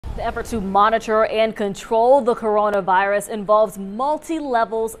The effort to monitor and control the coronavirus involves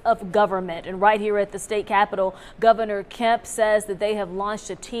multi-levels of government. And right here at the state capitol, Governor Kemp says that they have launched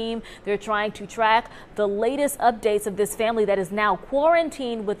a team. They're trying to track the latest updates of this family that is now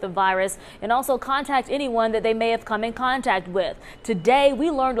quarantined with the virus and also contact anyone that they may have come in contact with. Today,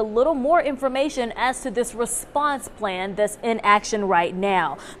 we learned a little more information as to this response plan that's in action right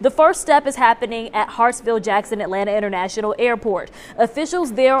now. The first step is happening at Hartsfield-Jackson Atlanta International Airport.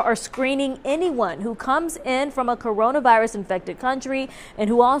 Officials there are screening anyone who comes in from a coronavirus infected country and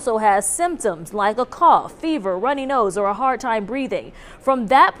who also has symptoms like a cough, fever, runny nose, or a hard time breathing. From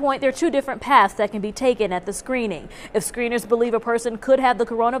that point, there are two different paths that can be taken at the screening. If screeners believe a person could have the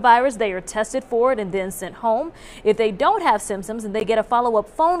coronavirus, they are tested for it and then sent home. If they don't have symptoms, and they get a follow-up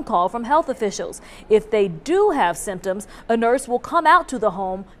phone call from health officials. If they do have symptoms, a nurse will come out to the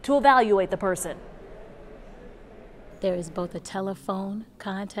home to evaluate the person. There is both a telephone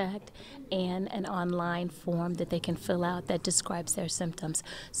contact and an online form that they can fill out that describes their symptoms.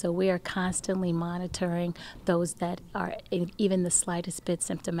 So we are constantly monitoring those that are even the slightest bit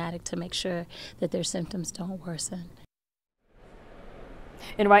symptomatic to make sure that their symptoms don't worsen.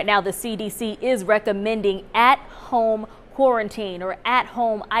 And right now, the CDC is recommending at-home quarantine or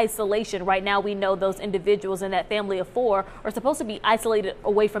at-home isolation. Right now, we know those individuals in that family of 4 are supposed to be isolated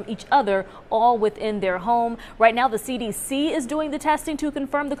away from each other, all within their home. Right now, the CDC is doing the testing to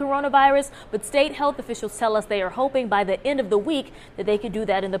confirm the coronavirus, but state health officials tell us they are hoping by the end of the week that they could do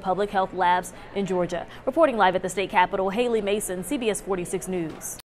that in the public health labs in Georgia. Reporting live at the state capitol, Haley Mason, CBS 46 News.